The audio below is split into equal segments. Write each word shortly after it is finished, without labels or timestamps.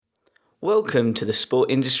Welcome to the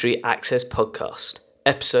Sport Industry Access Podcast,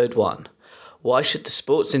 Episode 1. Why should the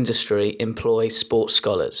sports industry employ sports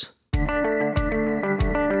scholars?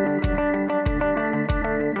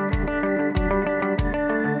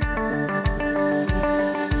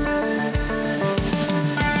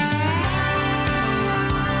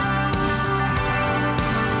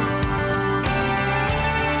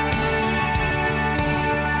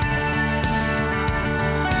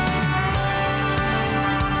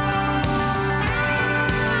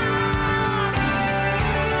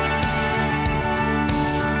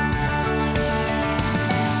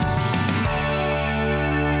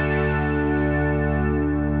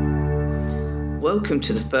 Welcome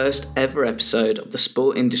to the first ever episode of the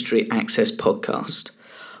Sport Industry Access Podcast.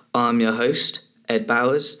 I'm your host, Ed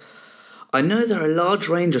Bowers. I know there are a large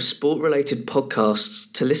range of sport-related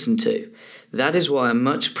podcasts to listen to. That is why I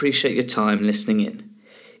much appreciate your time listening in.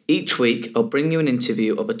 Each week, I'll bring you an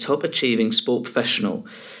interview of a top-achieving sport professional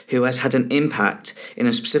who has had an impact in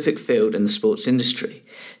a specific field in the sports industry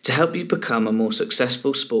to help you become a more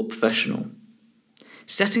successful sport professional.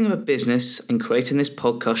 Setting up a business and creating this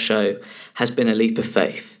podcast show has been a leap of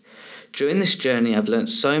faith. During this journey, I've learnt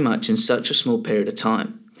so much in such a small period of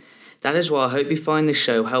time. That is why I hope you find this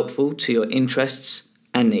show helpful to your interests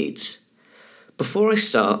and needs. Before I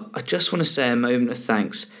start, I just want to say a moment of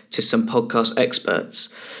thanks to some podcast experts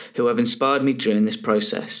who have inspired me during this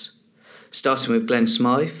process. Starting with Glenn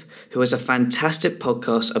Smythe, who has a fantastic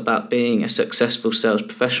podcast about being a successful sales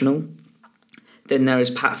professional. Then there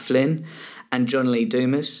is Pat Flynn and John Lee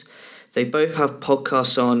Dumas. They both have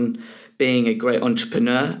podcasts on being a great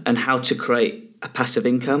entrepreneur and how to create a passive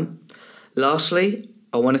income. Lastly,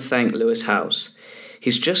 I want to thank Lewis Howes.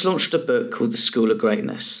 He's just launched a book called The School of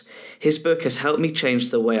Greatness. His book has helped me change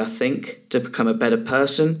the way I think to become a better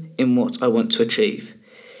person in what I want to achieve.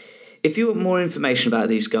 If you want more information about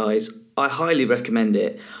these guys, I highly recommend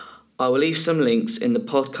it. I will leave some links in the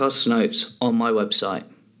podcast notes on my website.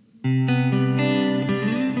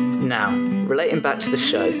 Now, relating back to the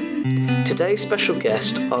show, today's special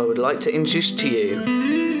guest, I would like to introduce to you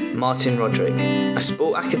Martin Roderick, a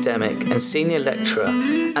sport academic and senior lecturer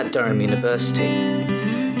at Durham University.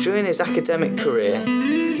 During his academic career,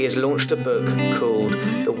 he has launched a book called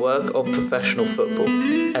The Work of Professional Football,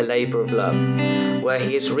 A Labour of Love, where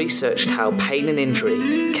he has researched how pain and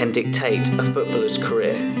injury can dictate a footballer's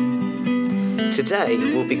career. Today,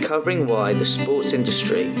 we'll be covering why the sports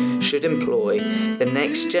industry should employ the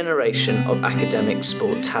next generation of academic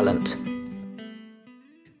sport talent.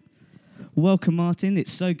 Welcome, Martin.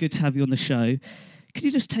 It's so good to have you on the show. Could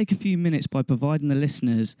you just take a few minutes by providing the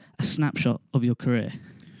listeners a snapshot of your career?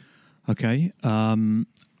 Okay.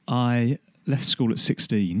 I left school at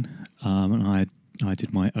 16 and I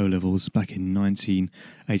did my O-levels back in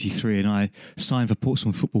 1983 and I signed for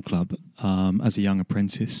Portsmouth Football Club as a young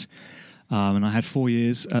apprentice. And I had 4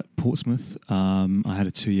 years at Portsmouth. I had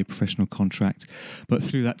a 2-year professional contract. But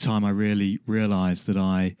through that time, I really realised that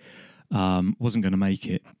I wasn't going to make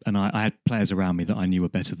it. And I had players around me that I knew were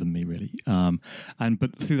better than me, really.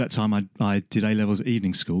 But through that time, I did A-levels at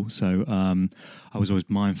evening school. So I was always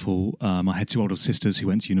mindful. I had 2 older sisters who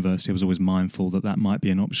went to university. I was always mindful that might be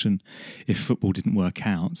an option if football didn't work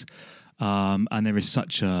out. And there is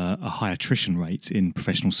such a high attrition rate in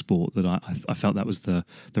professional sport that I felt that was the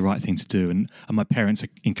right thing to do, and my parents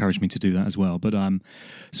encouraged me to do that as well. But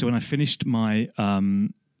so when I finished my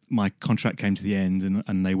contract came to the end,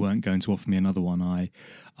 and they weren't going to offer me another one,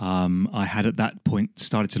 I had at that point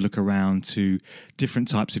started to look around to different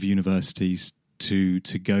types of universities to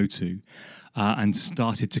go to, and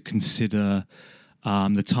started to consider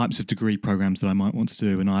the types of degree programs that I might want to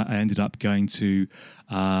do. And I ended up going to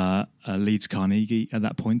Leeds Carnegie at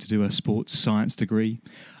that point to do a sports science degree.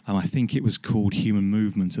 I think it was called Human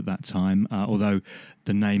Movement at that time, although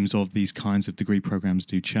the names of these kinds of degree programs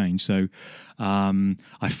do change. So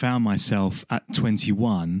I found myself at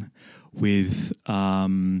 21 with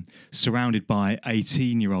surrounded by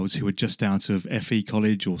 18-year-olds who were just out of FE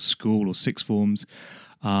college or school or sixth forms.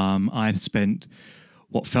 I had spent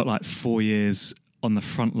what felt like 4 years on the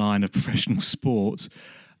front line of professional sport,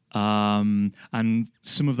 and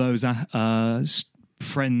some of those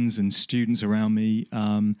friends and students around me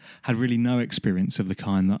had really no experience of the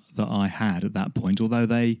kind that I had at that point, although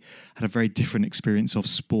they had a very different experience of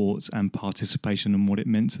sport and participation and what it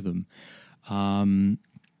meant to them.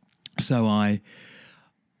 So I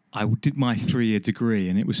did my 3-year degree,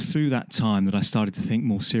 and it was through that time that I started to think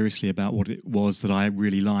more seriously about what it was that I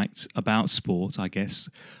really liked about sport, I guess.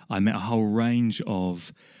 I met a whole range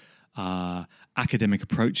of academic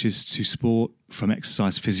approaches to sport, from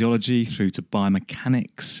exercise physiology through to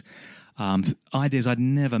biomechanics, ideas I'd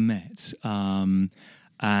never met. But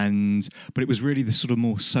it was really the sort of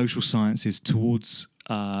more social sciences towards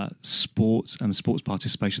sports and sports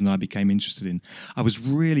participation that I became interested in. I was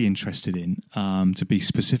really interested in, to be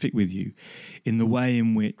specific with you, in the way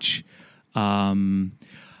in which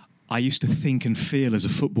I used to think and feel as a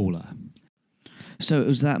footballer. So it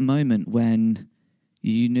was that moment when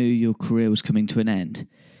you knew your career was coming to an end.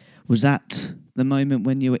 Was that the moment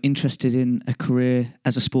when you were interested in a career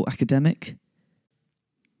as a sport academic?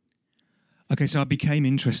 Okay, so I became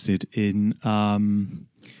interested in,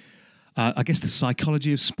 I guess, the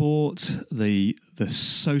psychology of sport, the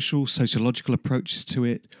sociological approaches to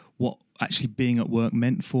it, what actually being at work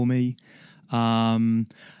meant for me,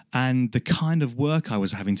 and the kind of work I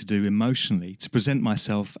was having to do emotionally to present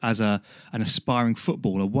myself as an aspiring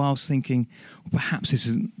footballer, whilst thinking, well, perhaps this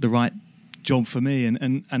isn't the right job for me.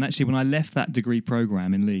 And actually, when I left that degree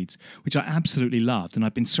programme in Leeds, which I absolutely loved, and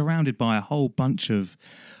I'd been surrounded by a whole bunch of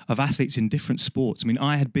athletes in different sports. I mean,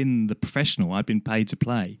 I had been the professional. I'd been paid to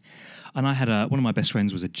play. And I had one of my best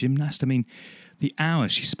friends was a gymnast. I mean, the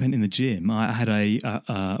hours she spent in the gym. I had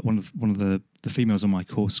one of the females on my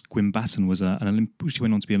course, Gwyn Batten, was she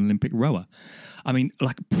went on to be an Olympic rower. I mean,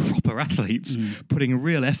 like proper athletes putting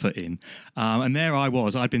real effort in. And there I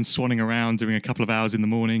was. I'd been swanning around doing a couple of hours in the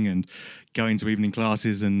morning and going to evening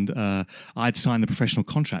classes, and I'd signed the professional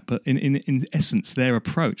contract. But in essence, their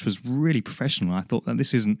approach was really professional. I thought that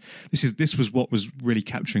this was what was really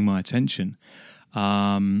capturing my attention.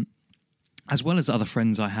 As well as other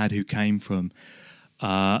friends I had who came from,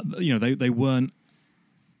 they weren't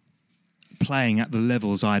playing at the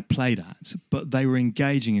levels I had played at, but they were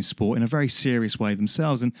engaging in sport in a very serious way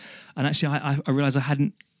themselves. And actually, I realised I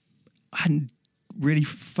hadn't really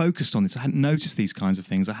focused on this. I hadn't noticed these kinds of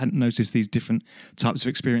things. I hadn't noticed these different types of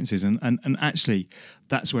experiences. And actually,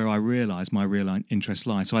 that's where I realised my real interest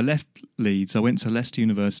lies. So I left Leeds. I went to Leicester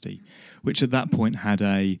University, which at that point had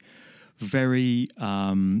a very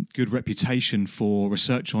good reputation for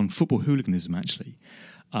research on football hooliganism, actually.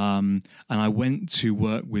 And I went to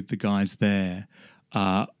work with the guys there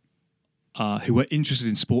who were interested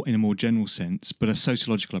in sport in a more general sense, but a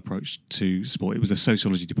sociological approach to sport. It was a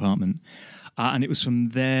sociology department. And it was from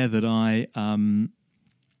there that I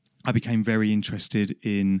became very interested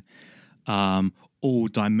in all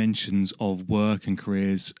dimensions of work and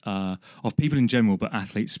careers of people in general, but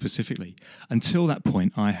athletes specifically. Until that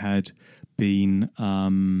point, I had been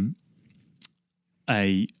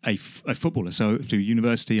a footballer. So through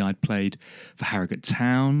university, I'd played for Harrogate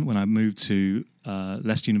Town. When I moved to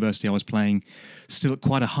Leicester University, I was playing still at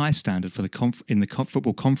quite a high standard for the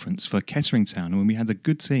football conference for Kettering Town, and when we had a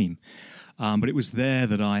good team. But it was there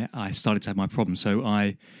that I started to have my problems.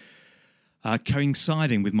 So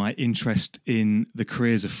coinciding with my interest in the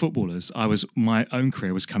careers of footballers, my own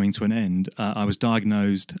career was coming to an end. I was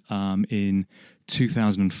diagnosed in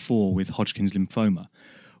 2004 with Hodgkin's lymphoma,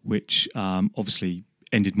 which obviously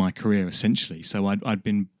ended my career essentially. So I'd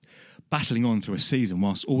been battling on through a season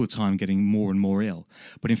whilst all the time getting more and more ill.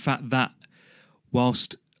 But in fact, that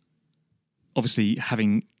whilst obviously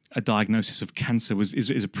having a diagnosis of cancer is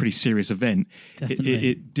a pretty serious event,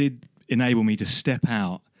 it did enable me to step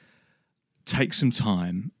out, take some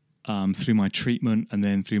time through my treatment and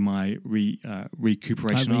then through my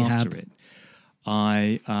recuperation after it.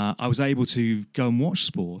 I was able to go and watch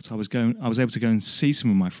sport. I was able to go and see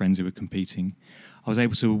some of my friends who were competing. I was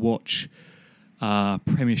able to watch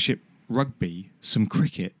Premiership rugby, some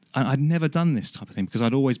cricket. I'd never done this type of thing because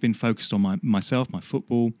I'd always been focused on myself, my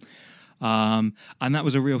football, and that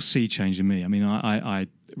was a real sea change in me. I mean, I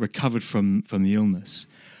recovered from the illness,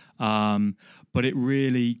 but it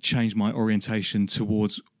really changed my orientation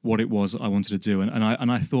towards what it was I wanted to do. And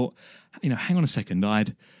I thought, hang on a second,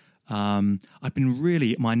 I'd been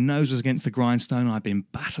really, my nose was against the grindstone. I'd been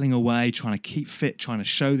battling away, trying to keep fit, trying to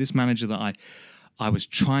show this manager that I was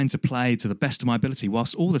trying to play to the best of my ability,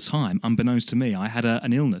 whilst all the time, unbeknownst to me, I had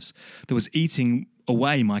an illness that was eating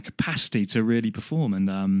away my capacity to really perform.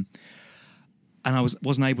 And I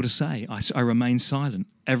wasn't able to say. I remained silent.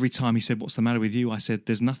 Every time he said, "What's the matter with you?" I said,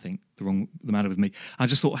 "There's nothing the matter with me." I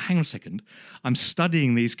just thought, hang on a second, I'm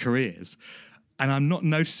studying these careers and I'm not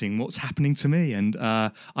noticing what's happening to me. And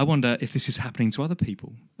I wonder if this is happening to other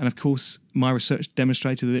people. And of course, my research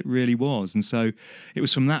demonstrated that it really was. And so it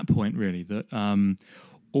was from that point, really, that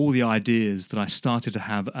all the ideas that I started to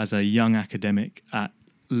have as a young academic at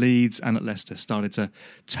Leeds and at Leicester started to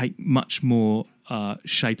take much more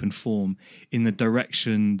shape and form in the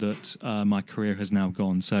direction that my career has now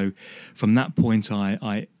gone. So from that point,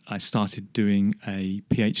 I started doing a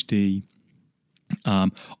PhD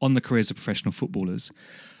on the careers of professional footballers.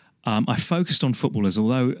 I focused on footballers,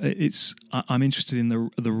 although I'm interested in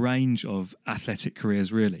the range of athletic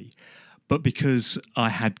careers, really. But because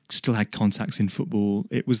I still had contacts in football,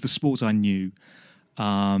 it was the sport I knew,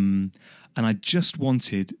 and I just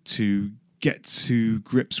wanted to get to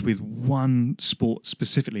grips with one sport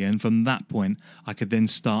specifically, and from that point, I could then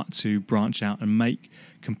start to branch out and make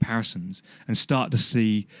comparisons and start to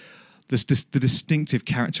see the distinctive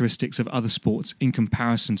characteristics of other sports in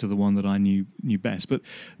comparison to the one that I knew best. But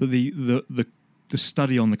the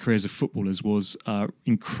study on the careers of footballers was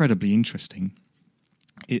incredibly interesting.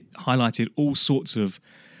 It highlighted all sorts of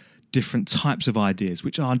different types of ideas,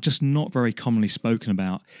 which are just not very commonly spoken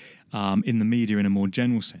about in the media in a more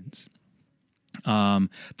general sense.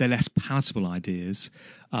 They're less palatable ideas.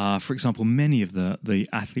 For example, many of the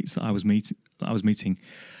athletes that I was meeting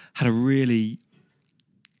had a really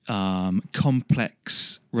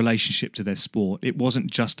complex relationship to their sport. It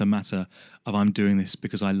wasn't just a matter of I'm doing this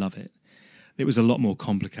because I love it. It was a lot more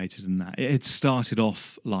complicated than that. It had started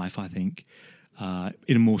off life, I think,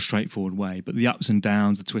 in a more straightforward way, but the ups and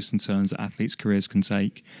downs, the twists and turns that athletes' careers can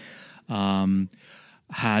take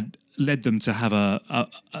had led them to have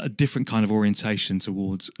a different kind of orientation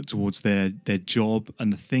towards their job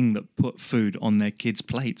and the thing that put food on their kids'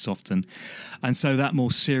 plates often. And so that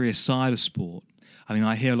more serious side of sport, I mean,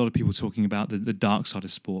 I hear a lot of people talking about the dark side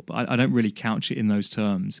of sport, but I don't really couch it in those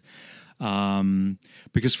terms.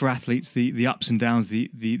 Because for athletes, the ups and downs,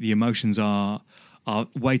 the emotions are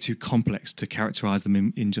way too complex to characterize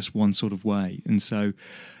them in just one sort of way. And so,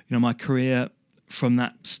 my career from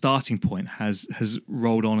that starting point has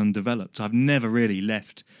rolled on and developed. I've never really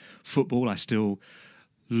left football. I still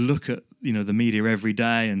look at the media every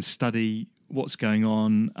day and study what's going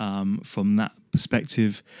on from that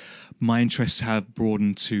perspective. My interests have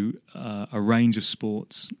broadened to a range of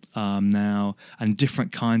sports now and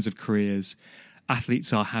different kinds of careers.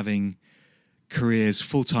 Athletes are having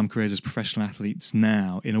full-time careers as professional athletes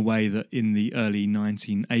now in a way that in the early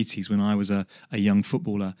 1980s, when I was a young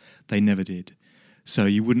footballer, they never did. So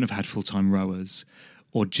you wouldn't have had full-time rowers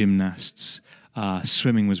or gymnasts.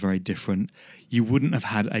 Swimming was very different. You wouldn't have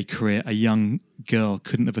had a career. A young girl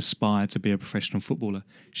couldn't have aspired to be a professional footballer.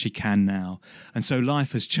 She can now. And so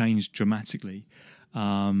life has changed dramatically.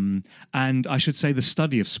 And I should say the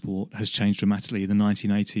study of sport has changed dramatically. In the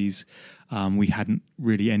 1980s, we hadn't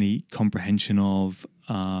really any comprehension of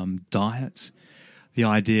diet, the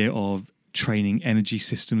idea of training energy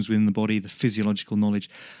systems within the body, the physiological knowledge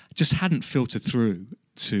just hadn't filtered through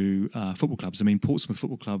to football clubs. I mean, Portsmouth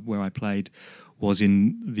Football Club, where I played, was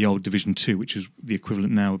in the old Division 2, which is the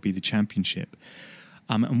equivalent now would be the Championship.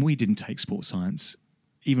 And we didn't take sports science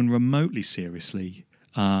even remotely seriously.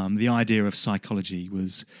 The idea of psychology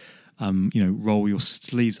was, roll your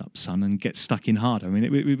sleeves up, son, and get stuck in hard. I mean,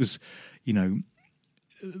 it was,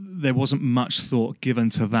 there wasn't much thought given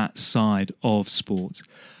to that side of sport.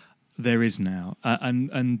 There is now.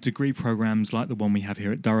 And degree programs like the one we have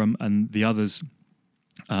here at Durham and the others,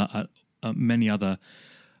 many other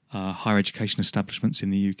higher education establishments in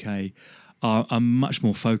the UK are much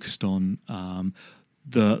more focused on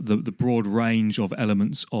the broad range of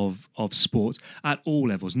elements of sport at all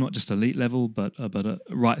levels, not just elite level, but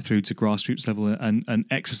right through to grassroots level and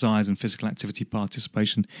exercise and physical activity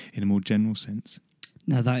participation in a more general sense.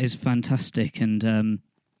 Now, that is fantastic. And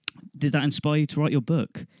did that inspire you to write your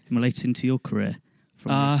book relating to your career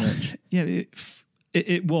from research? Yeah,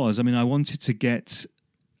 it was. I mean, I wanted to get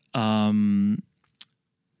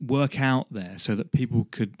work out there so that people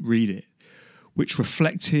could read it, which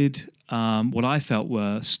reflected what I felt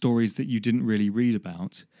were stories that you didn't really read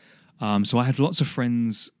about. So I had lots of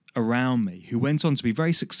friends around me who went on to be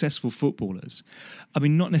very successful footballers. I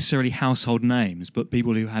mean, not necessarily household names, but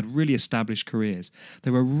people who had really established careers.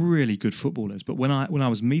 They were really good footballers. But when I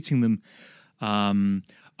was meeting them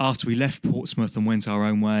after we left Portsmouth and went our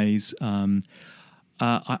own ways,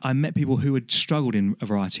 I met people who had struggled in a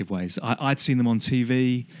variety of ways. I'd seen them on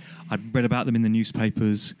TV. I'd read about them in the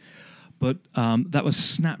newspapers. But that was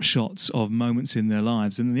snapshots of moments in their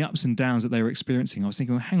lives and the ups and downs that they were experiencing. I was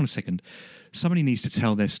thinking, well, hang on a second. Somebody needs to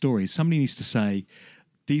tell their stories. Somebody needs to say,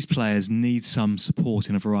 these players need some support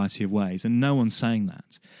in a variety of ways. And no one's saying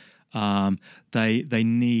that. They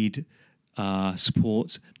need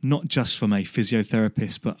support, not just from a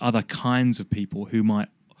physiotherapist, but other kinds of people who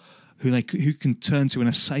can turn to in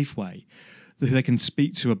a safe way, who they can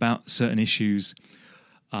speak to about certain issues,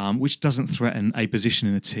 which doesn't threaten a position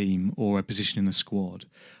in a team or a position in a squad.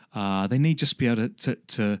 They need just to be able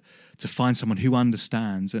to find someone who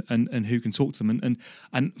understands and who can talk to them.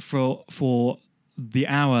 And for the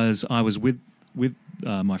hours I was with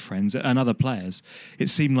my friends and other players, it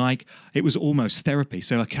seemed like it was almost therapy.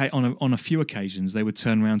 So on a few occasions, they would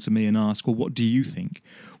turn around to me and ask, well, what do you think?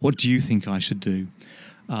 What do you think I should do?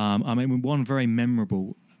 I mean, one very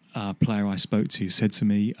memorable player I spoke to said to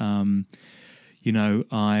me,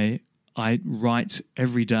 I write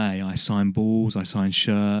every day. I sign balls, I sign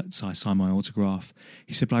shirts, I sign my autograph.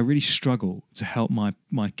 He said, but I really struggle to help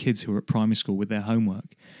my kids who are at primary school with their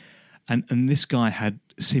homework. And this guy had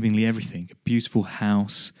seemingly everything: a beautiful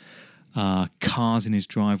house, cars in his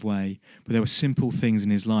driveway, but there were simple things in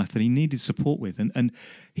his life that he needed support with. And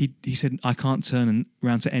he said, I can't turn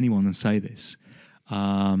around to anyone and say this.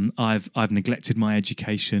 I've neglected my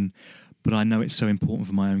education, but I know it's so important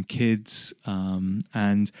for my own kids. And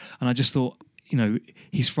I just thought,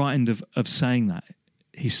 he's frightened of saying that.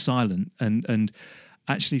 He's silent. And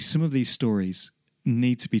actually some of these stories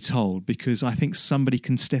need to be told, because I think somebody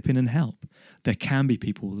can step in and help. There can be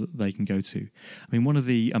people that they can go to. I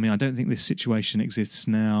don't think this situation exists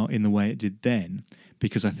now in the way it did then,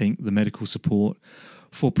 because I think the medical support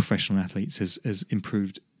for professional athletes has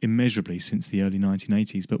improved immeasurably since the early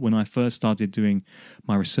 1980s. But when I first started doing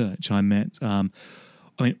my research, I met,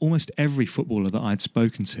 almost every footballer that I'd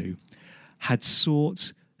spoken to had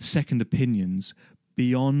sought second opinions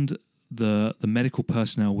beyond the medical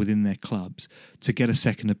personnel within their clubs to get a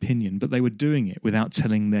second opinion, but they were doing it without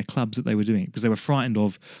telling their clubs that they were doing it, because they were frightened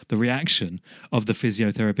of the reaction of the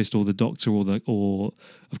physiotherapist or the doctor or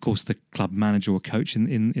of course the club manager or coach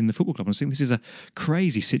in the football club. And I think this is a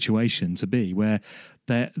crazy situation to be, where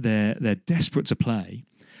they're desperate to play,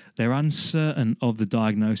 they're uncertain of the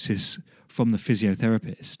diagnosis from the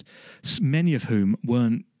physiotherapist, many of whom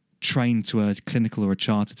weren't trained to a clinical or a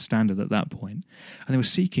chartered standard at that point, and they were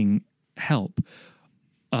seeking help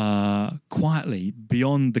quietly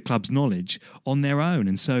beyond the club's knowledge on their own.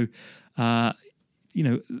 And so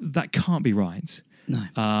that can't be right. No,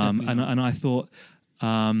 and I thought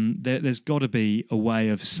there's got to be a way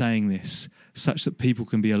of saying this such that people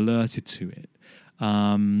can be alerted to it.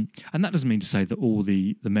 And that doesn't mean to say that all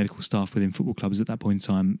the medical staff within football clubs at that point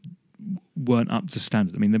in time weren't up to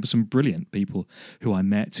standard. I mean, there were some brilliant people who I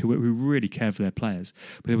met who really cared for their players,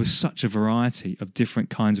 but there was such a variety of different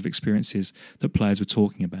kinds of experiences that players were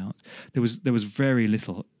talking about. There was very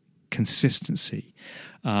little consistency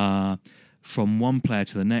from one player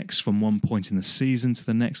to the next, from one point in the season to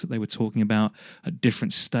the next, that they were talking about at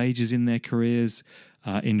different stages in their careers.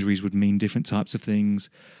 Injuries would mean different types of things.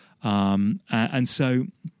 And so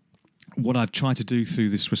what I've tried to do through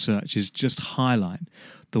this research is just highlight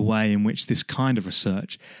the way in which this kind of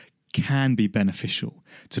research can be beneficial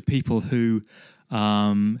to people whose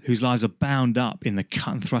lives are bound up in the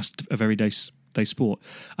cut and thrust of everyday sport,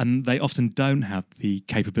 and they often don't have the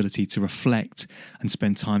capability to reflect and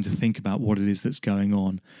spend time to think about what it is that's going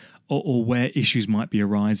on, or where issues might be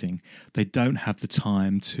arising. They don't have the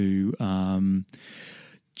time to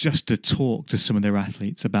just to talk to some of their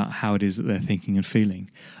athletes about how it is that they're thinking and feeling.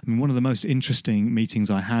 I mean, one of the most interesting meetings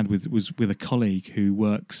I had was with a colleague who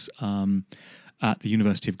works at the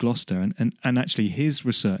University of Gloucester, and actually his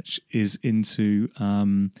research is into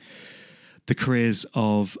the careers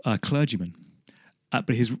of clergymen. But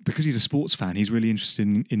because he's a sports fan, he's really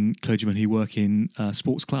interested in clergymen who work in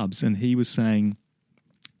sports clubs, and he was saying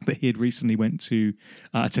that he had recently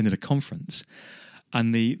attended a conference.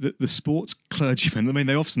 And the sports clergymen, I mean,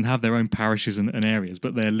 they often have their own parishes and areas,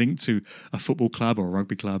 but they're linked to a football club or a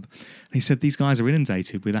rugby club. And he said these guys are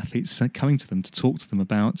inundated with athletes coming to them to talk to them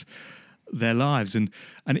about their lives. And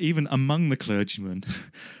even among the clergymen,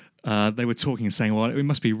 they were talking and saying, well, it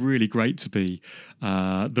must be really great to be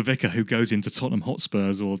the vicar who goes into Tottenham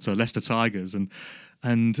Hotspurs or to Leicester Tigers. And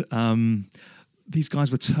these guys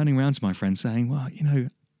were turning around to my friend saying, well,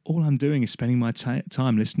 all I'm doing is spending my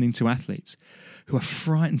time listening to athletes who are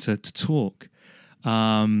frightened to talk,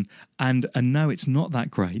 and know it's not that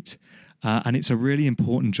great, and it's a really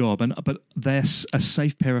important job. But they're a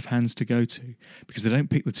safe pair of hands to go to, because they don't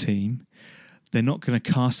pick the team. They're not going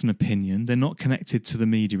to cast an opinion. They're not connected to the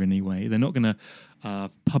media in any way. They're not going to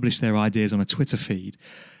publish their ideas on a Twitter feed.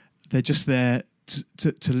 They're just there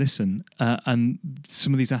to listen. And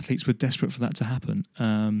some of these athletes were desperate for that to happen.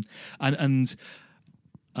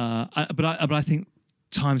 But I think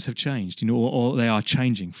times have changed, or they are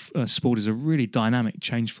changing. Sport is a really dynamic,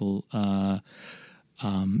 changeful,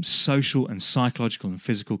 social and psychological and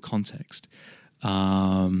physical context.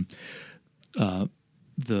 The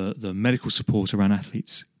medical support around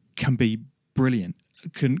athletes can be brilliant,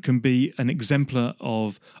 can be an exemplar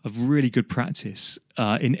of really good practice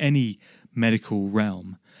in any medical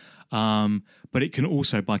realm. But it can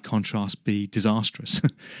also, by contrast, be disastrous.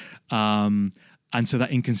 And so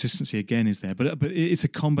that inconsistency again is there. But it's a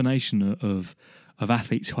combination of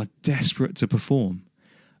athletes who are desperate to perform.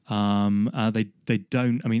 They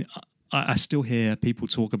don't. I mean, I still hear people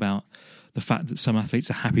talk about the fact that some athletes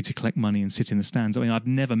are happy to collect money and sit in the stands. I mean, I've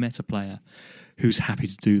never met a player who's happy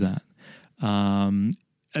to do that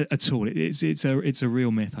at all. It's a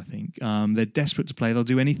real myth, I think. They're desperate to play. They'll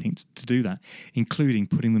do anything to do that, including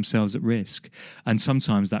putting themselves at risk. And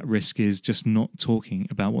sometimes that risk is just not talking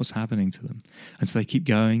about what's happening to them. And so they keep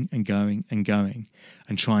going and going and going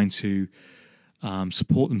and trying to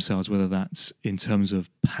support themselves, whether that's in terms of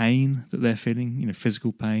pain that they're feeling,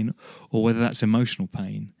 physical pain, or whether that's emotional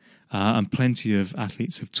pain. And plenty of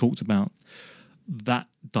athletes have talked about that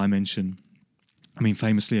dimension. I mean,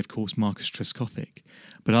 famously, of course, Marcus Trescothick,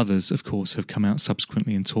 but others, of course, have come out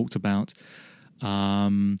subsequently and talked about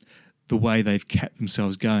the way they've kept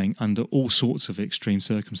themselves going under all sorts of extreme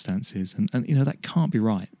circumstances. And that can't be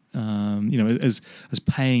right. As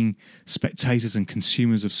paying spectators and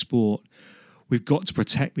consumers of sport, we've got to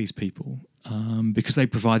protect these people because they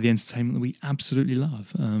provide the entertainment that we absolutely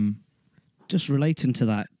love. Just relating to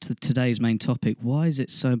that, to today's main topic, why is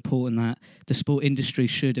it so important that the sport industry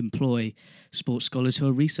should employ sports scholars who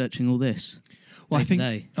are researching all this? Well, I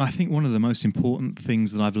think one of the most important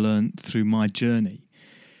things that I've learned through my journey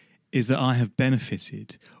is that I have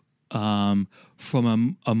benefited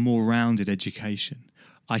from a more rounded education.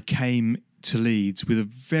 I came to Leeds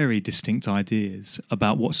with very distinct ideas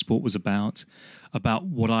about what sport was about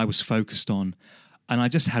what I was focused on, and I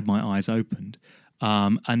just had my eyes opened.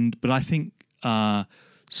 But I think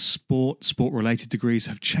sport-related degrees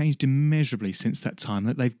have changed immeasurably since that time.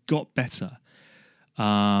 That they've got better.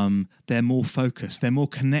 They're more focused. They're more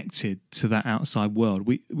connected to that outside world.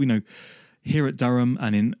 We know here at Durham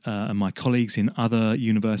and in my colleagues in other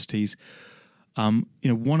universities.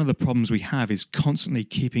 One of the problems we have is constantly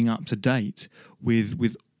keeping up to date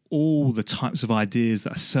with all the types of ideas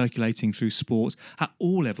that are circulating through sports at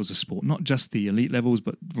all levels of sport, not just the elite levels,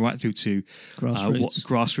 but right through to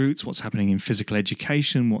grassroots, what's happening in physical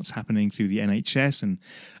education, what's happening through the NHS and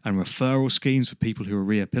referral schemes for people who are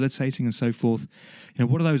rehabilitating and so forth.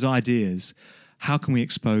 What are those ideas? How can we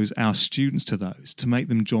expose our students to those to make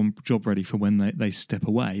them job ready for when they step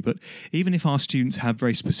away? But even if our students have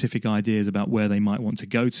very specific ideas about where they might want to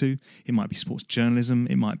go to, it might be sports journalism,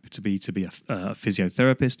 it might be to be a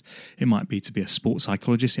physiotherapist, it might be to be a sports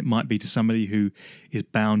psychologist, it might be to somebody who is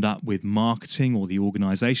bound up with marketing or the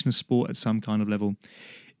organisation of sport at some kind of level.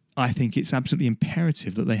 I think it's absolutely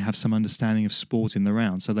imperative that they have some understanding of sport in the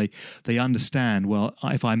round. So they understand, well,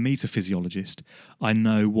 if I meet a physiologist, I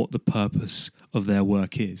know what the purpose of their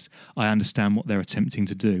work is. I understand what they're attempting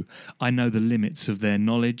to do. I know the limits of their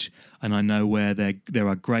knowledge, and I know where there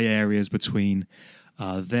are grey areas between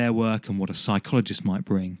their work and what a psychologist might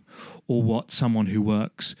bring, or what someone who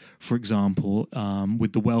works, for example,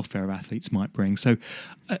 with the welfare of athletes might bring. So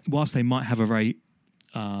whilst they might have a very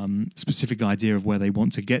specific idea of where they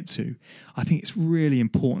want to get to, I think it's really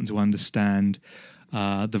important to understand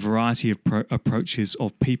the variety of approaches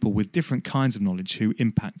of people with different kinds of knowledge who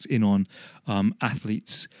impact in on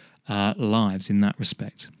athletes' lives in that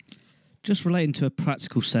respect. Just relating to a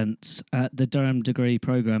practical sense, at the Durham degree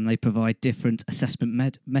programme, they provide different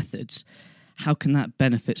assessment methods. How can that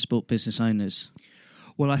benefit sport business owners?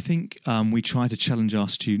 Well, I think we try to challenge our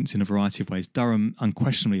students in a variety of ways. Durham,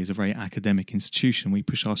 unquestionably, is a very academic institution. We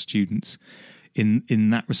push our students in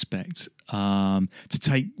that respect to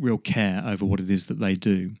take real care over what it is that they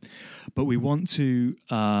do. But we want to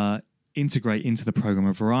integrate into the program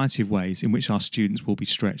a variety of ways in which our students will be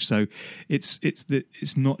stretched. So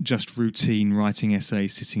it's not just routine writing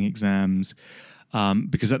essays, sitting exams,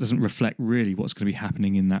 because that doesn't reflect really what's going to be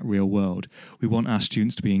happening in that real world. We want our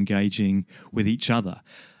students to be engaging with each other.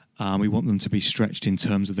 We want them to be stretched in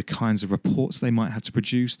terms of the kinds of reports they might have to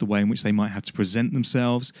produce, the way in which they might have to present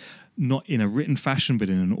themselves, not in a written fashion, but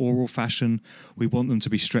in an oral fashion. We want them to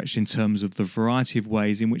be stretched in terms of the variety of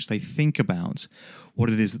ways in which they think about what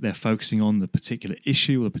it is that they're focusing on, the particular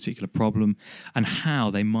issue or the particular problem, and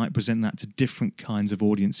how they might present that to different kinds of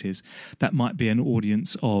audiences. That might be an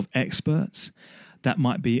audience of experts. That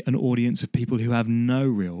might be an audience of people who have no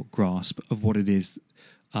real grasp of what it is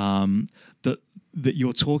that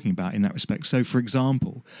you're talking about in that respect. So, for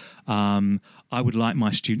example, I would like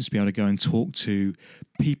my students to be able to go and talk to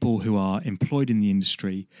people who are employed in the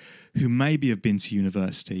industry, who maybe have been to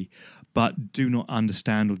university, but do not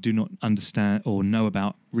understand or know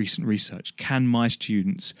about recent research. Can my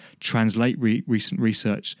students translate recent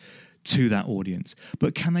research to that audience?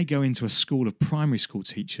 But can they go into a school of primary school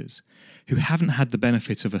teachers who haven't had the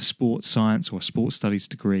benefit of a sports science or a sports studies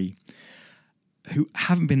degree who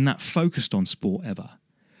haven't been that focused on sport ever,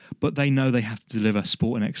 but they know they have to deliver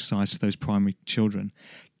sport and exercise to those primary children.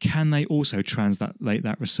 Can they also translate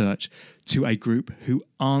that research to a group who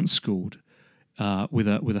aren't schooled with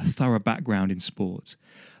a thorough background in sport?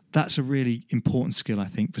 That's a really important skill, I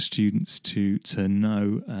think, for students to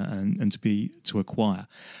know and to acquire.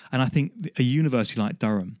 And I think a university like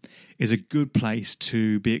Durham is a good place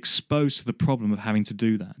to be exposed to the problem of having to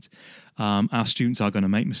do that. Our students are going to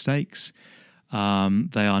make mistakes. They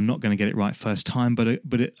are not going to get it right first time, but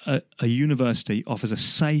a university offers a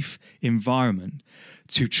safe environment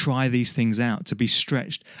to try these things out, to be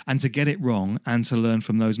stretched and to get it wrong and to learn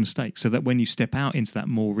from those mistakes, so that when you step out into that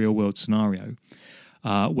more real-world scenario,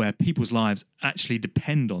 where people's lives actually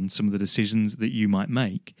depend on some of the decisions that you might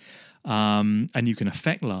make, and you can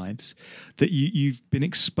affect lives, that you've been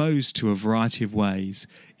exposed to a variety of ways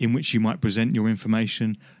in which you might present your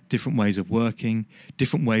information, different ways of working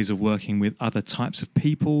with other types of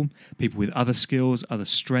people with other skills, other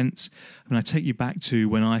strengths. I mean, I take you back to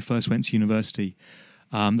when I first went to university.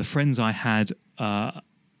 The friends I had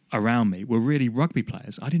around me were really rugby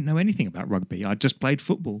players. I didn't know anything about rugby. I just played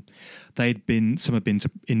football. Some had been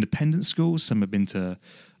to independent schools, some had been to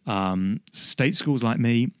state schools like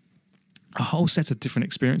me. A whole set of different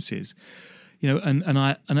experiences, and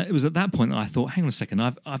it was at that point that I thought, hang on a second,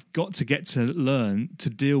 I've got to get to learn to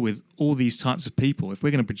deal with all these types of people if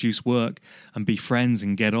we're going to produce work and be friends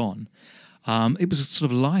and get on. It was a sort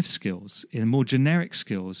of life skills, more generic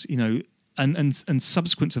skills, and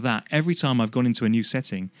subsequent to that, every time I've gone into a new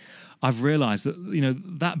setting, I've realised that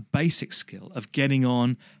that basic skill of getting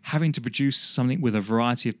on, having to produce something with a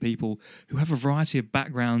variety of people who have a variety of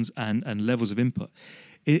backgrounds and levels of input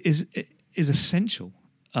is essential.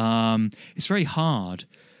 It's very hard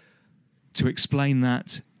to explain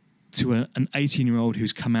that to an 18-year-old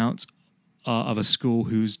who's come out of a school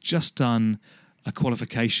who's just done a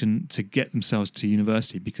qualification to get themselves to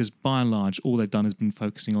university, because by and large all they've done has been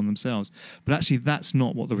focusing on themselves. But actually that's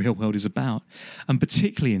not what the real world is about. And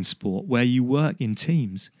particularly in sport, where you work in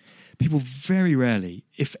teams, people very rarely,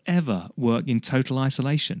 if ever, work in total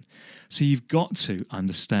isolation. So you've got to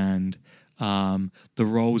understand the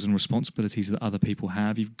roles and responsibilities that other people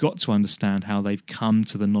have. You've got to understand how they've come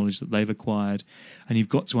to the knowledge that they've acquired, and you've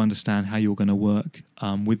got to understand how you're going to work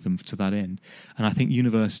with them to that end. And I think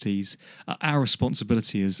universities, our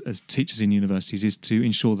responsibility as teachers in universities is to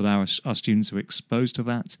ensure that our students are exposed to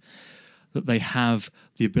that they have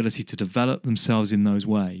the ability to develop themselves in those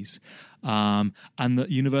ways, and that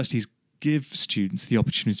universities give students the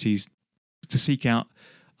opportunities to seek out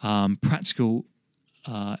practical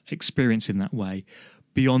experience in that way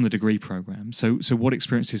beyond the degree program. So what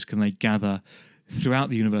experiences can they gather throughout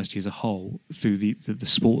the university as a whole, through the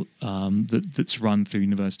sport that's run through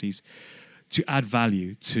universities, to add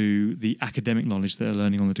value to the academic knowledge that they're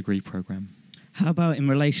learning on the degree program? How about in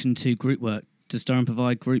relation to group work? Does Durham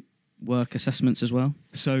provide group work assessments as well?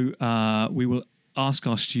 So we will ask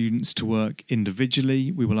our students to work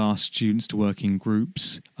individually. We will ask students to work in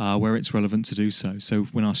groups where it's relevant to do so. So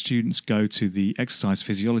when our students go to the exercise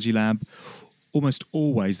physiology lab, almost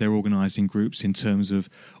always they're organised in groups in terms of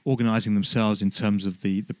organising themselves in terms of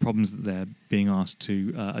the problems that they're being asked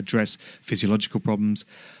to address, physiological problems.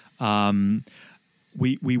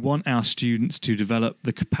 We want our students to develop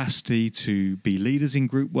the capacity to be leaders in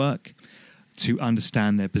group work, to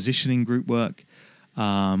understand their position in group work.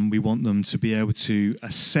 We want them to be able to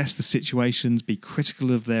assess the situations, be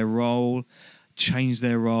critical of their role, change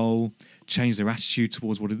their attitude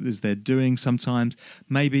towards what it is they're doing sometimes.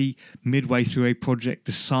 Maybe midway through a project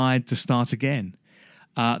decide to start again.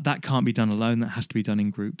 That can't be done alone. That has to be done in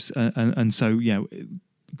groups. And so,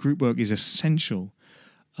 group work is essential,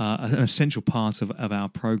 an essential part of our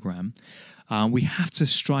programme. We have to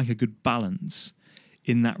strike a good balance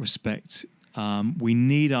in that respect. We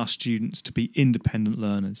need our students to be independent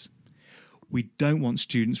learners. We don't want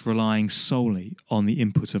students relying solely on the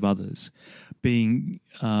input of others, getting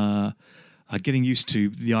used to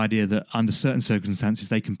the idea that under certain circumstances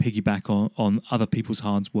they can piggyback on other people's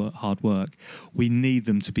hard work. We need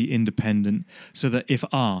them to be independent, so that if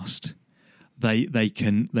asked, they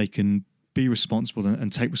can be responsible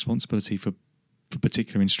and take responsibility for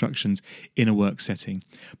particular instructions in a work setting.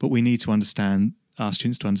 But we need to understand our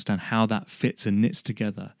students to understand how that fits and knits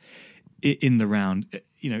together in the round,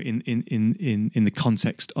 in the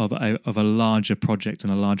context of a larger project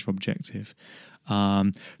and a larger objective.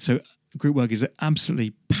 So group work is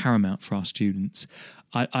absolutely paramount for our students.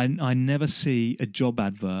 I never see a job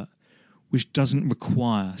advert which doesn't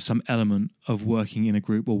require some element of working in a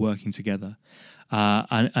group or working together.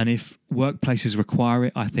 And if workplaces require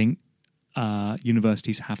it, I think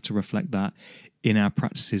universities have to reflect that in our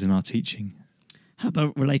practices and our teaching. How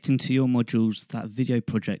about relating to your modules, that video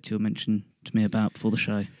project you mentioned to me about before the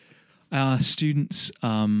show? Our students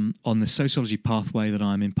on the sociology pathway that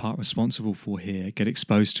I'm in part responsible for here get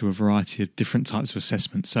exposed to a variety of different types of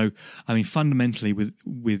assessment. So, I mean, fundamentally,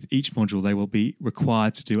 with each module, they will be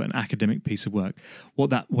required to do an academic piece of work.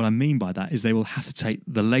 What I mean by that is they will have to take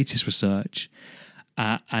the latest research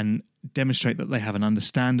and demonstrate that they have an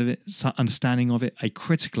understanding of it, a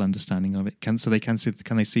critical understanding of it. Can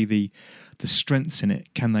they see the strengths in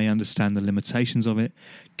it? Can they understand the limitations of it?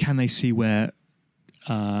 Can they see where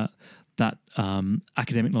that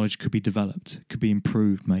academic knowledge could be developed, could be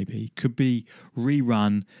improved, maybe could be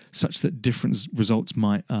rerun such that different results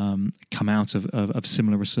might come out of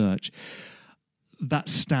similar research.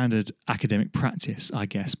 That's standard academic practice, I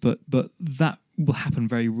guess, but that will happen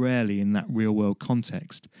very rarely in that real world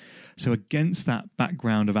context. So against that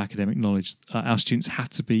background of academic knowledge, our students have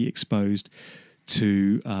to be exposed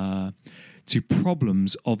to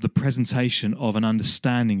problems of the presentation of an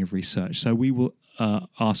understanding of research. So we will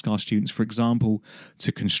ask our students, for example,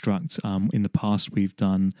 to construct, in the past we've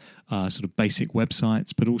done sort of basic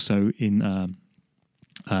websites, but also in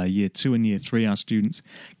year 2 and year 3, our students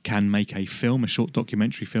can make a short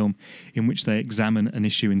documentary film in which they examine an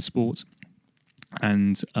issue in sport.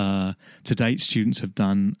 And to date, students have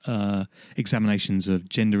done examinations of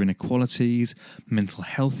gender inequalities, mental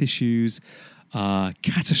health issues,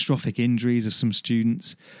 catastrophic injuries of some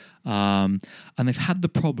students, and they've had the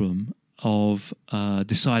problem of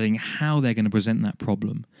deciding how they're going to present that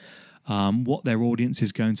problem, what their audience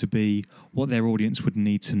is going to be, what their audience would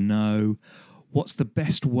need to know, what's the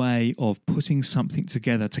best way of putting something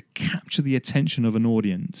together to capture the attention of an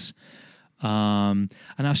audience. And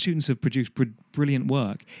our students have produced brilliant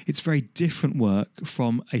work. It's very different work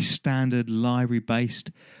from a standard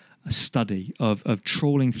library-based study of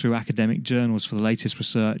trawling through academic journals for the latest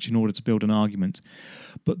research in order to build an argument.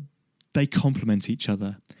 But they complement each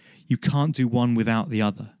other. You can't do one without the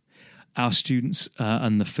other. Our students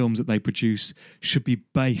and the films that they produce should be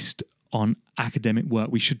based on academic work.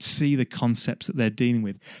 We should see the concepts that they're dealing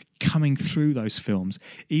with coming through those films,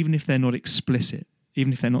 even if they're not explicit,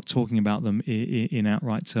 even if they're not talking about them in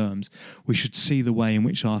outright terms. We should see the way in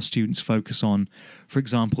which our students focus on, for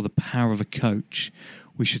example, the power of a coach.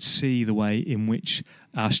 We should see the way in which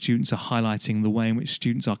our students are highlighting the way in which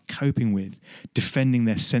students are coping with, defending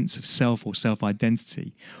their sense of self or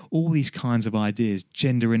self-identity. All these kinds of ideas,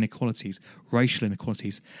 gender inequalities, racial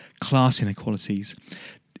inequalities, class inequalities,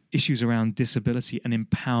 issues around disability and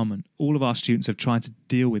empowerment. All of our students have tried to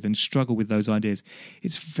deal with and struggle with those ideas.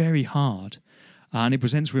 It's very hard, and it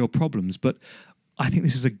presents real problems, but I think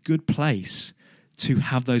this is a good place to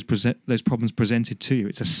have those problems presented to you.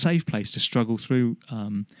 It's a safe place to struggle through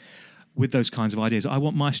with those kinds of ideas. I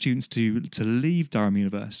want my students to leave Durham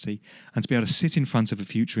University and to be able to sit in front of a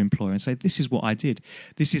future employer and say, this is what I did.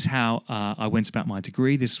 This is how I went about my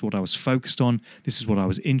degree. This is what I was focused on. This is what I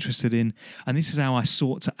was interested in. And this is how I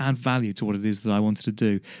sought to add value to what it is that I wanted to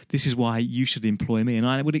do. This is why you should employ me. And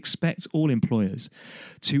I would expect all employers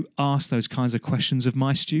to ask those kinds of questions of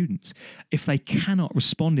my students. If they cannot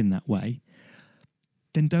respond in that way,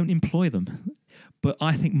 then don't employ them. But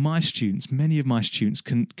I think many of my students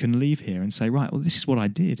can leave here and say, right, well, this is what I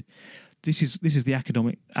did. This is the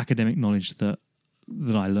academic knowledge that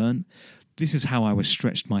I learned. This is how I was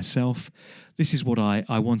stretched myself. This is what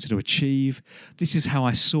I wanted to achieve. This is how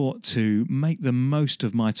I sought to make the most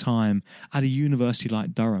of my time at a university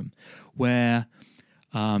like Durham, where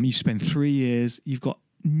you spend 3 years, you've got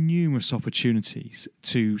numerous opportunities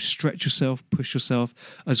to stretch yourself, push yourself,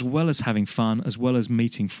 as well as having fun, as well as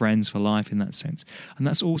meeting friends for life in that sense. And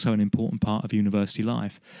that's also an important part of university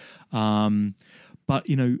life. But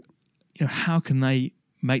how can they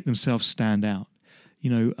make themselves stand out?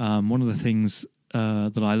 One of the things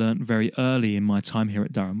that I learned very early in my time here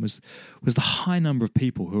at Durham was the high number of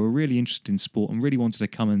people who were really interested in sport and really wanted to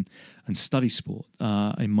come and study sport.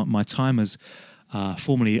 In my time as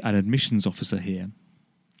formerly an admissions officer here,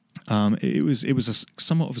 it was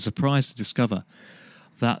somewhat of a surprise to discover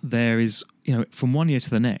that there is, from one year to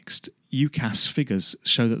the next, UCAS figures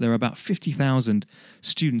show that there are about 50,000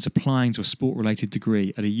 students applying to a sport-related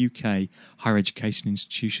degree at a UK higher education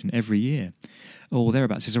institution every year, or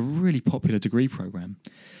thereabouts. It's a really popular degree program.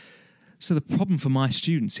 So the problem for my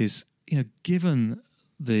students is, given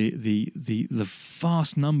the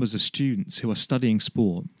vast numbers of students who are studying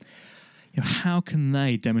sport, how can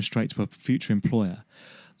they demonstrate to a future employer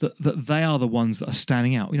that they are the ones that are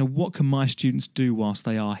standing out? What can my students do whilst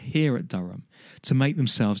they are here at Durham to make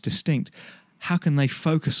themselves distinct? How can they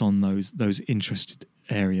focus on those interested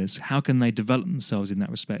areas? How can they develop themselves in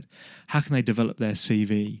that respect? How can they develop their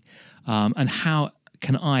CV? And how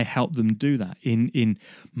can I help them do that in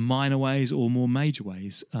minor ways or more major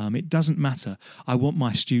ways? It doesn't matter. I want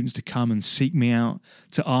my students to come and seek me out,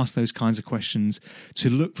 to ask those kinds of questions, to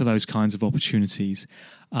look for those kinds of opportunities,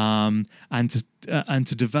 and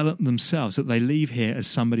to develop themselves, so that they leave here as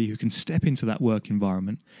somebody who can step into that work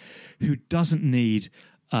environment, who doesn't need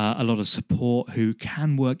a lot of support, who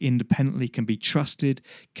can work independently, can be trusted,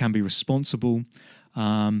 can be responsible.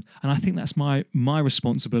 And I think that's my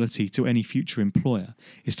responsibility to any future employer,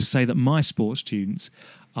 is to say that my sports students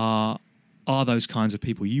are those kinds of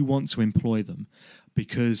people. You want to employ them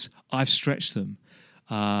because I've stretched them,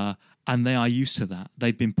 and they are used to that.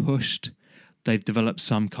 They've been pushed. They've developed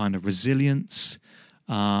some kind of resilience.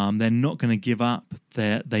 They're not going to give up.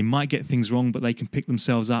 They might get things wrong, but they can pick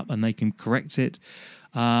themselves up and they can correct it.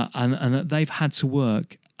 And that they've had to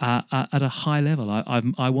work at a high level.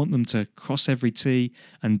 I want them to cross every T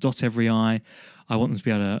and dot every I. I want them to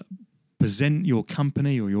be able to present your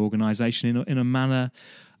company or your organisation in a manner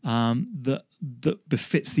that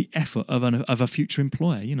befits the effort of a future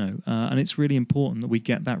employer. And it's really important that we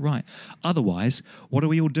get that right. Otherwise, what are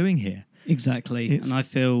we all doing here? Exactly. And I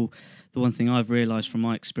feel the one thing I've realised from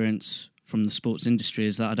my experience from the sports industry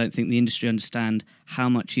is that I don't think the industry understand how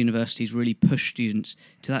much universities really push students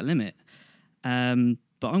to that limit. But I'm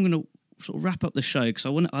going to sort of wrap up the show because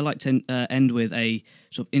I like to end with a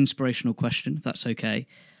sort of inspirational question, if that's okay.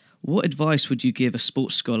 What advice would you give a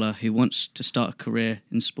sports scholar who wants to start a career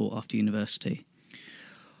in sport after university?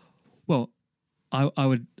 Well, I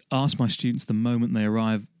would ask my students the moment they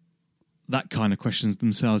arrive that kind of questions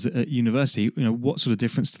themselves at university. What sort of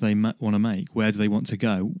difference do they want to make? Where do they want to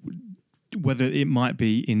go? Whether it might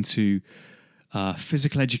be into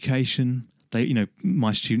physical education.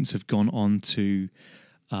 My students have gone on to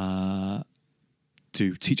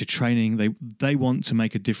teacher training. They want to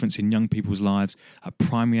make a difference in young people's lives at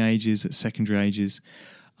primary ages, at secondary ages.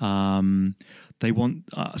 They want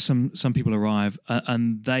some people arrive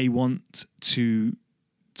and they want to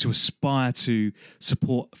aspire to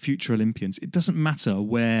support future Olympians. It doesn't matter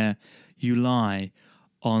where you lie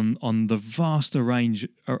on the vast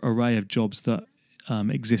array of jobs that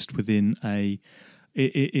exist within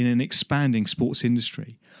in an expanding sports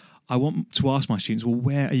industry. I want to ask my students, well,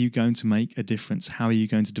 where are you going to make a difference? How are you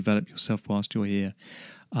going to develop yourself whilst you're here?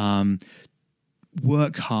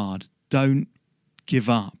 Work hard. Don't give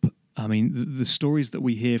up. I mean, the stories that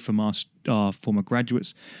we hear from our former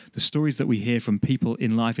graduates, the stories that we hear from people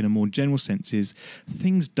in life in a more general sense is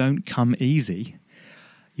things don't come easy.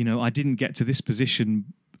 I didn't get to this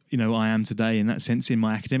position, I am today in that sense in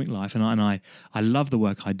my academic life. And I love the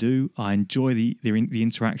work I do. I enjoy the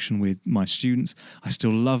interaction with my students. I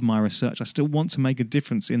still love my research. I still want to make a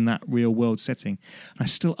difference in that real world setting. And I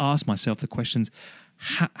still ask myself the questions,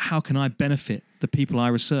 how can I benefit the people I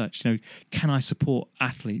research? Can I support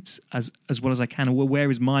athletes as well as I can? Or where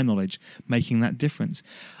is my knowledge making that difference?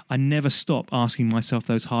 I never stop asking myself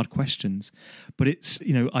those hard questions. But it's,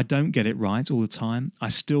 I don't get it right all the time. I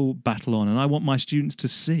still battle on. And I want my students to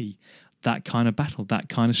see that kind of battle, that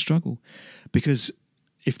kind of struggle. Because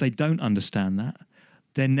if they don't understand that,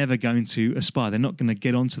 they're never going to aspire. They're not going to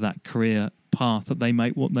get onto that career path that they may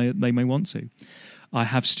want to. I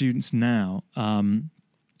have students now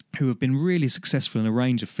who have been really successful in a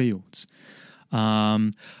range of fields.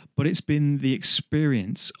 But it's been the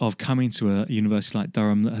experience of coming to a university like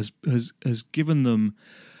Durham that has given them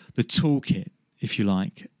the toolkit, if you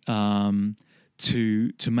like,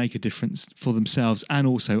 to make a difference for themselves and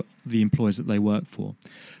also the employers that they work for.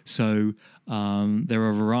 So there are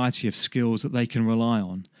a variety of skills that they can rely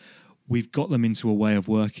on. We've got them into a way of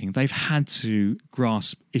working. They've had to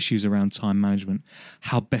grasp issues around time management,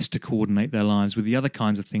 how best to coordinate their lives with the other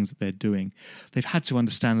kinds of things that they're doing. They've had to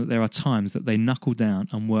understand that there are times that they knuckle down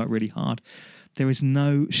and work really hard. There is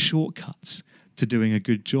no shortcuts to doing a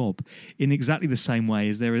good job, in exactly the same way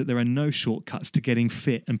as there are no shortcuts to getting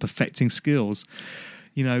fit and perfecting skills.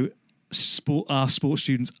 Our sports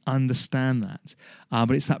students understand that,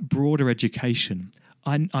 but it's that broader education.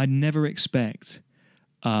 I never expect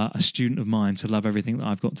a student of mine to love everything that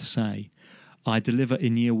I've got to say. I deliver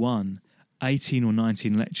in year one 18 or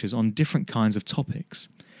 19 lectures on different kinds of topics.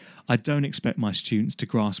 I don't expect my students to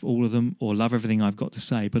grasp all of them or love everything I've got to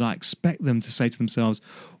say, but I expect them to say to themselves,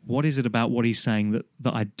 what is it about what he's saying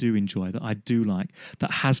that I do enjoy, that I do like,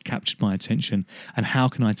 that has captured my attention, and how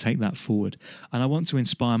can I take that forward? And I want to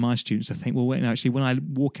inspire my students to think, well, wait, actually, when I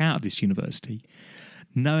walk out of this university,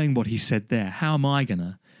 knowing what he said there, how am I going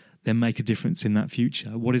to then make a difference in that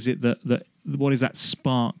future? What is it what is that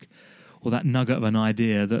spark or that nugget of an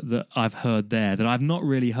idea that I've heard there, that I've not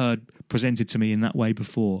really heard presented to me in that way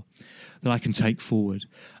before, that I can take forward.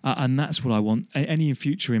 And that's what I want any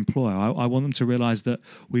future employer. I want them to realise that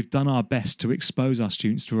we've done our best to expose our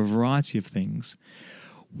students to a variety of things.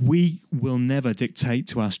 We will never dictate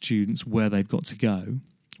to our students where they've got to go.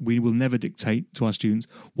 We will never dictate to our students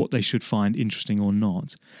what they should find interesting or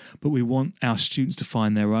not. But we want our students to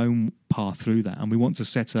find their own path through that. And we want to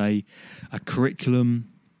set a curriculum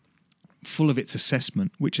full of its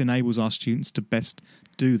assessment, which enables our students to best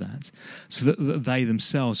do that, so that they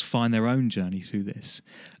themselves find their own journey through this,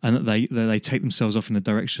 and that they take themselves off in a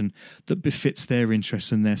direction that befits their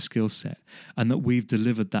interests and their skill set, and that we've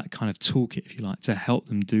delivered that kind of toolkit, if you like, to help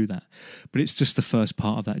them do that. But it's just the first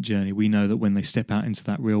part of that journey. We know that when they step out into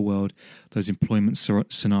that real world, those employment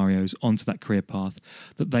scenarios, onto that career path,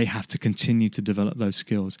 that they have to continue to develop those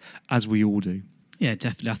skills, as we all do. Yeah,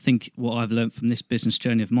 definitely. I think what I've learned from this business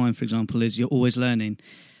journey of mine, for example, is you're always learning.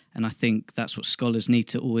 And I think that's what scholars need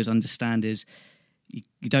to always understand is you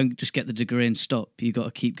don't just get the degree and stop. You've got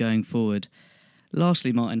to keep going forward.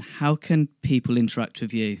 Lastly, Martin, how can people interact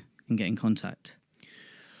with you and get in contact?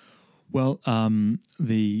 Well,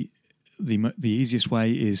 the easiest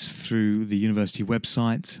way is through the university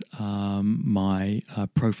website. My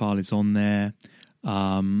profile is on there.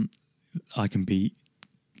 I can be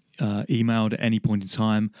emailed at any point in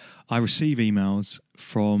time. I receive emails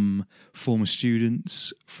from former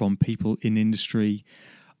students, from people in industry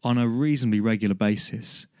on a reasonably regular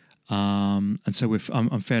basis. And so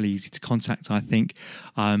I'm fairly easy to contact, I think.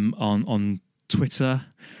 I'm on Twitter.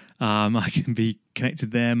 I can be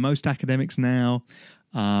connected there. Most academics now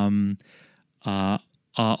are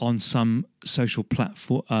on some social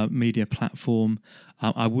media platform.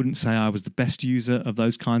 I wouldn't say I was the best user of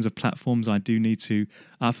those kinds of platforms. I do need to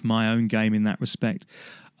up my own game in that respect.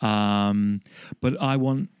 But I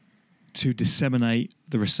want to disseminate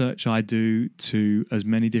the research I do to as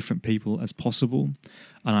many different people as possible.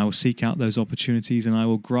 And I will seek out those opportunities, and I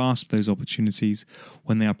will grasp those opportunities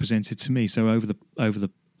when they are presented to me. So over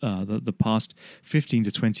the past 15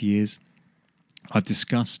 to 20 years, I've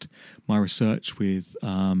discussed my research with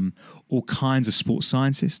all kinds of sports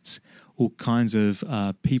scientists, all kinds of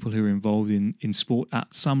people who are involved in sport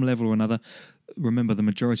at some level or another. Remember, the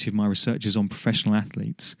majority of my research is on professional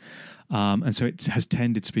athletes. And so it has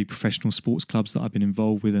tended to be professional sports clubs that I've been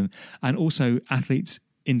involved with. And also athletes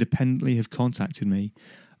independently have contacted me,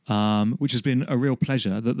 which has been a real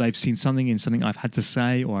pleasure, that they've seen something in something I've had to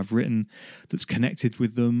say or I've written that's connected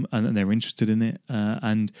with them, and they're interested in it.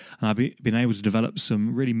 And I've been able to develop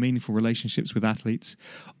some really meaningful relationships with athletes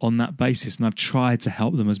on that basis. And I've tried to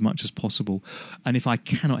help them as much as possible. And if I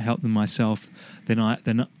cannot help them myself, then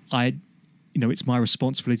I it's my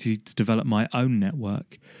responsibility to develop my own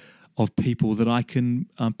network of people that I can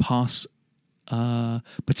pass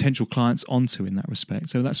potential clients onto in that respect.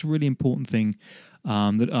 So that's a really important thing,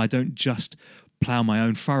 that I don't just plough my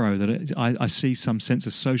own furrow, that I see some sense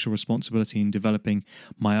of social responsibility in developing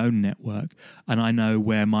my own network, and I know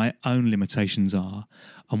where my own limitations are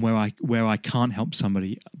and where I can't help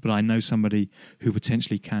somebody, but I know somebody who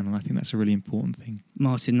potentially can, and I think that's a really important thing.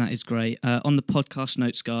 Martin, that is great. On the podcast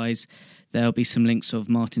notes, guys, there'll be some links of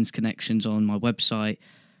Martin's connections on my website.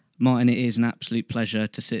 Martin, it is an absolute pleasure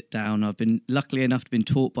to sit down. I've been lucky enough to have been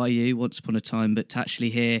taught by you once upon a time, but to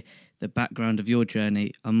actually hear the background of your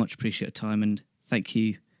journey, I much appreciate your time, and thank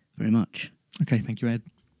you very much. Okay, thank you, Ed.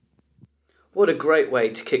 What a great way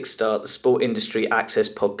to kickstart the Sport Industry Access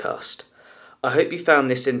podcast. I hope you found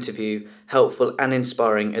this interview helpful and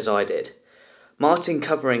inspiring as I did. Martin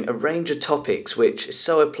covering a range of topics which is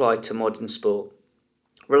so applied to modern sport.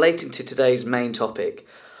 Relating to today's main topic,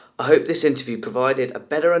 I hope this interview provided a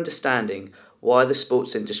better understanding why the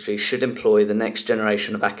sports industry should employ the next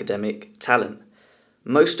generation of academic talent.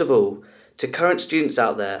 Most of all, to current students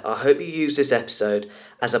out there, I hope you use this episode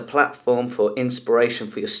as a platform for inspiration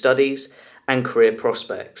for your studies and career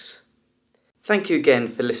prospects. Thank you again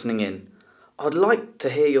for listening in. I'd like to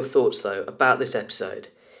hear your thoughts though about this episode.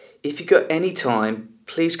 If you've got any time,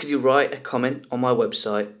 please could you write a comment on my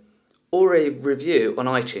website or a review on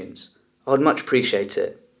iTunes. I'd much appreciate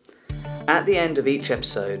it. At the end of each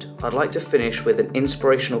episode, I'd like to finish with an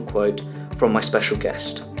inspirational quote from my special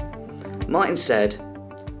guest. Martin said,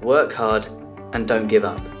 "Work hard and don't give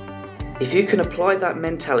up." If you can apply that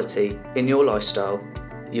mentality in your lifestyle,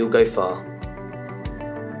 you'll go far.